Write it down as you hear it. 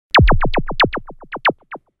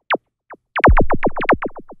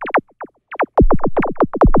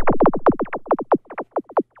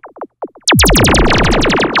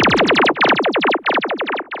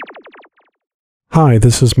Hi,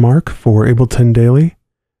 this is Mark for Ableton Daily,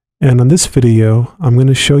 and on this video I'm going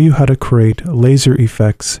to show you how to create laser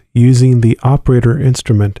effects using the operator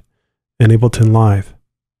instrument in Ableton Live.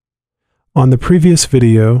 On the previous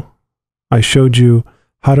video, I showed you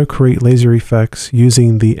how to create laser effects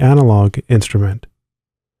using the analog instrument.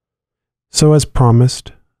 So as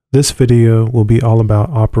promised, this video will be all about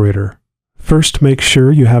operator. First, make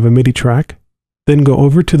sure you have a MIDI track. Then go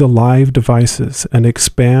over to the live devices and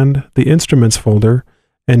expand the instruments folder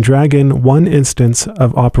and drag in one instance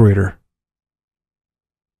of operator.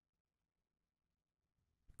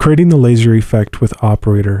 Creating the laser effect with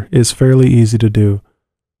operator is fairly easy to do.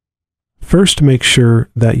 First, make sure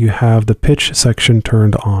that you have the pitch section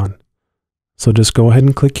turned on. So just go ahead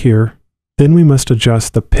and click here. Then we must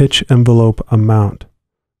adjust the pitch envelope amount.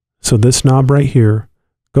 So this knob right here,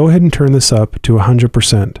 go ahead and turn this up to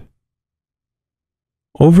 100%.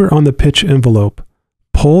 Over on the pitch envelope,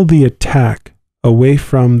 pull the attack away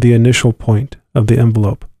from the initial point of the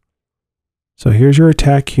envelope. So here's your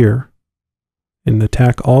attack here, and the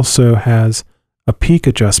attack also has a peak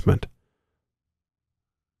adjustment.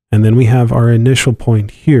 And then we have our initial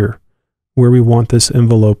point here, where we want this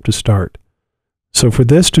envelope to start. So for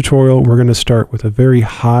this tutorial, we're going to start with a very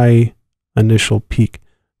high initial peak.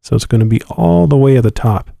 So it's going to be all the way at the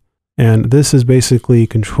top. And this is basically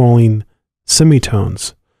controlling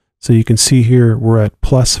semitones. So you can see here we're at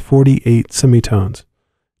plus 48 semitones.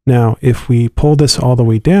 Now, if we pull this all the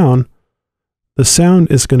way down, the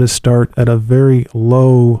sound is going to start at a very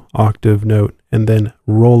low octave note and then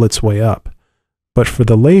roll its way up. But for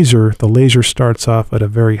the laser starts off at a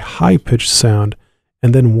very high pitched sound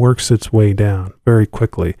and then works its way down very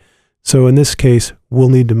quickly. So in this case, we'll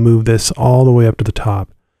need to move this all the way up to the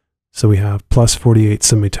top. So we have plus 48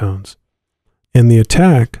 semitones. And the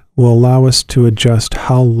attack will allow us to adjust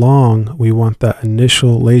how long we want that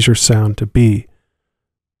initial laser sound to be.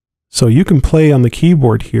 So you can play on the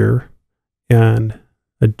keyboard here and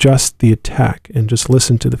adjust the attack and just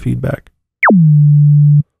listen to the feedback.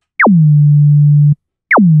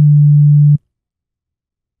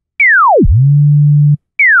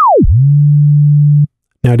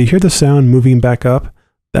 Now, do you hear the sound moving back up?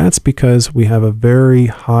 That's because we have a very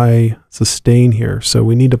high sustain here, so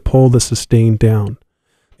we need to pull the sustain down.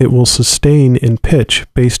 It will sustain in pitch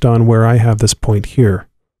based on where I have this point here.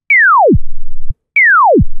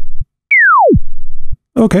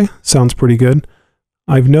 Okay, sounds pretty good.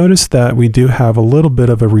 I've noticed that we do have a little bit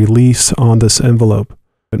of a release on this envelope.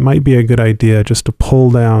 It might be a good idea just to pull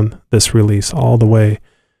down this release all the way,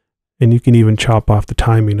 and you can even chop off the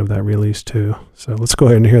timing of that release too. So let's go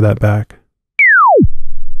ahead and hear that back.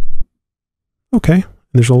 Okay,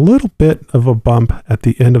 there's a little bit of a bump at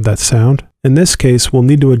the end of that sound. In this case, we'll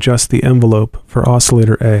need to adjust the envelope for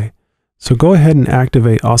oscillator A. So go ahead and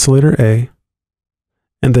activate oscillator A,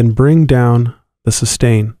 and then bring down the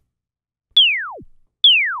sustain.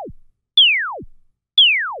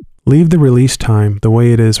 Leave the release time the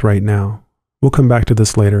way it is right now. We'll come back to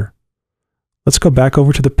this later. Let's go back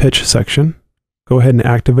over to the pitch section. Go ahead and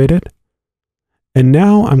activate it. And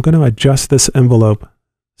now I'm going to adjust this envelope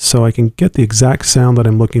so I can get the exact sound that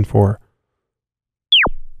I'm looking for.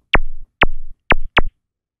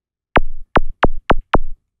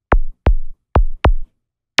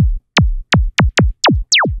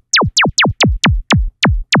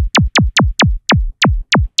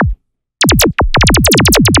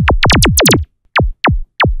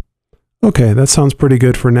 Okay, that sounds pretty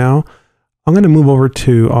good for now. I'm going to move over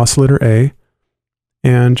to oscillator A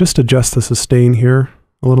and just adjust the sustain here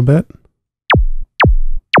a little bit.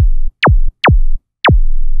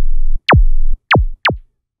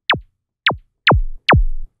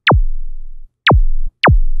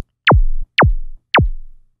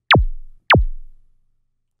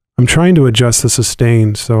 I'm trying to adjust the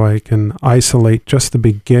sustain so I can isolate just the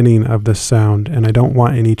beginning of the sound, and I don't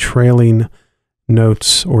want any trailing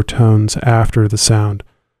notes or tones after the sound.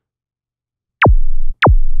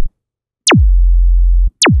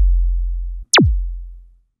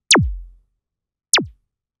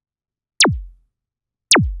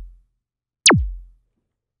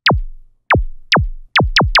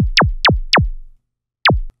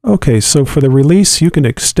 Okay, so for the release, you can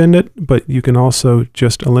extend it, but you can also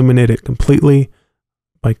just eliminate it completely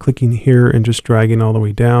by clicking here and just dragging all the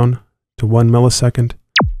way down to 1 millisecond.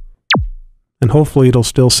 And hopefully it'll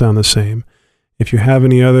still sound the same. If you have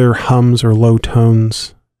any other hums or low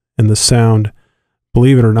tones in the sound,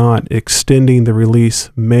 believe it or not, extending the release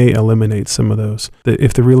may eliminate some of those.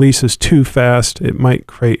 If the release is too fast, it might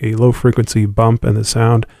create a low frequency bump in the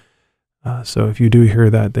sound. So if you do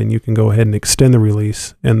hear that, then you can go ahead and extend the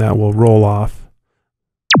release and that will roll off.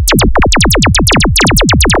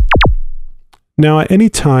 Now, at any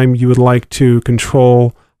time you would like to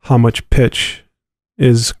control how much pitch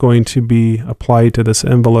is going to be applied to this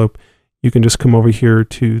envelope, you can just come over here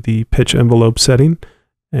to the pitch envelope setting,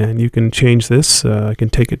 and you can change this. I can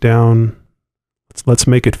take it down. Let's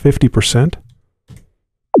make it 50%.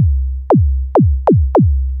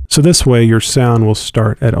 So this way your sound will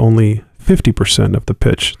start at only 50% of the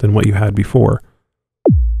pitch than what you had before.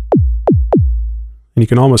 And you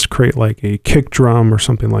can almost create like a kick drum or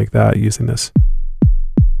something like that using this.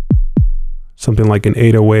 Something like an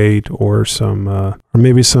 808 or some, or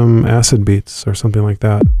maybe some acid beats or something like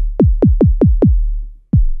that.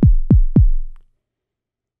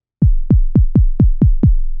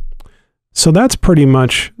 So that's pretty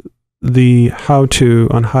much the how-to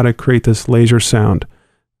on how to create this laser sound.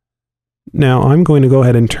 Now I'm going to go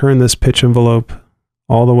ahead and turn this pitch envelope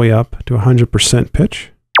all the way up to 100%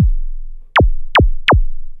 pitch.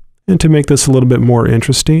 And to make this a little bit more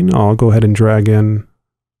interesting, I'll go ahead and drag in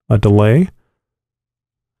a delay.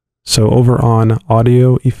 So over on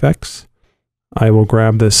Audio Effects, I will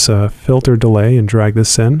grab this filter delay and drag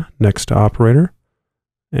this in next to Operator.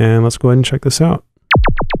 And let's go ahead and check this out.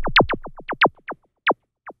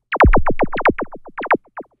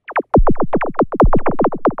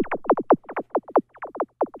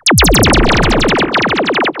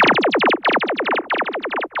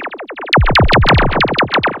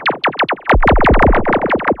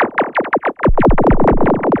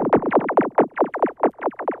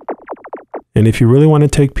 And if you really want to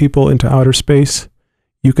take people into outer space,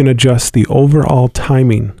 you can adjust the overall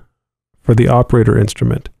timing for the operator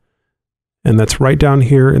instrument. And that's right down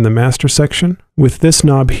here in the master section. With this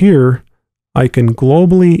knob here, I can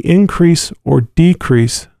globally increase or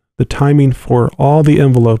decrease the timing for all the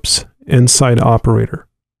envelopes inside operator.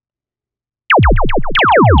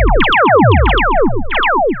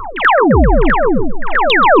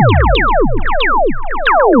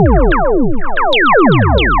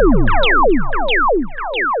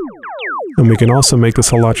 And we can also make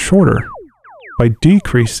this a lot shorter by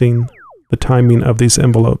decreasing the timing of these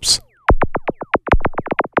envelopes.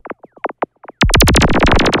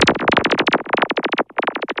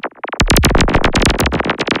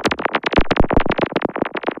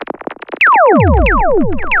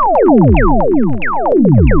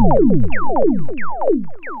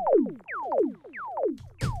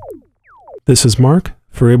 This is Mark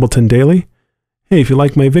for Ableton Daily. Hey, if you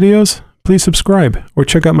like my videos, please subscribe or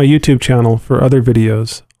check out my YouTube channel for other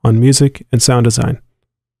videos on music and sound design.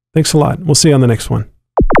 Thanks a lot. We'll see you on the next one.